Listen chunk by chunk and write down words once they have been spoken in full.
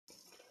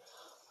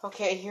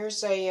Okay,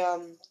 here's a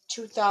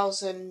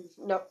 2000.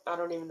 No, I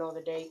don't even know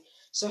the date.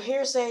 So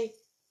here's a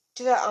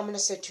I'm gonna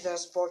say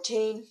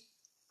 2014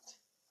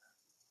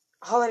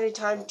 holiday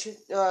time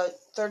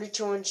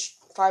 32-inch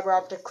fiber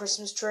optic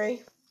Christmas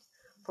tree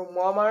from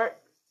Walmart.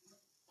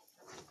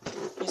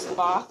 Here's the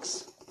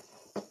box.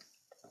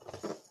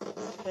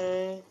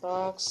 Okay,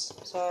 box,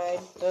 side,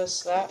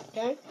 this, that.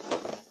 Okay.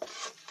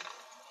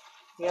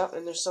 Yep,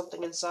 and there's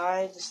something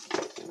inside. This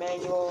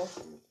manual.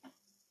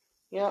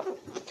 Yep,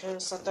 kind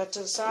of set that to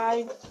the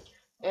side.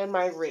 And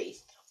my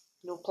wreath.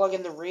 You'll plug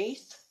in the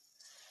wreath.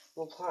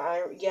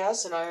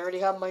 Yes, and I already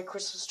have my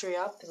Christmas tree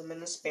up because I'm in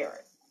the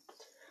spirit.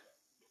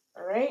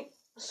 Alright,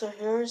 so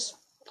here's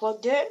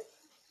plugged in.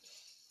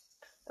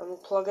 And we'll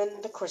plug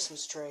in the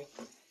Christmas tree.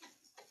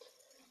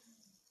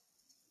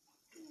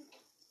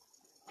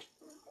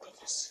 Like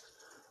this.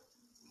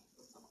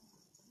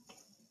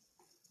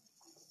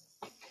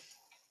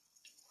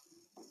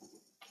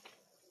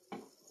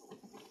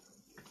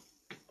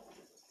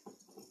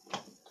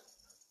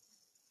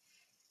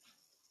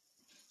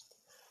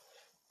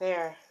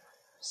 There.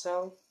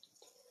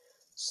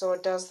 So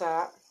it does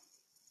that.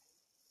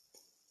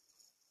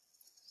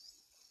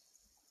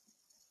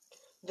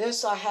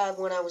 This I had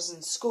when I was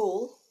in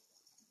school.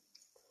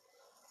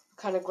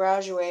 Kind of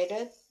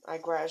graduated. I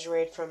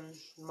graduated from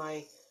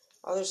my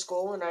other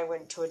school and I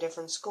went to a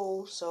different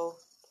school, so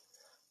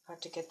I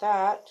had to get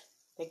that.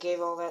 They gave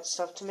all that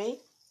stuff to me.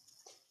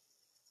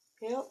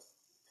 Yep.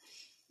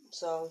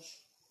 So,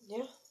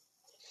 yeah.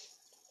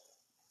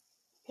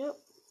 Yep.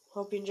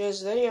 Hope you enjoyed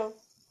this video.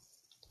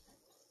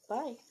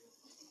 Bye.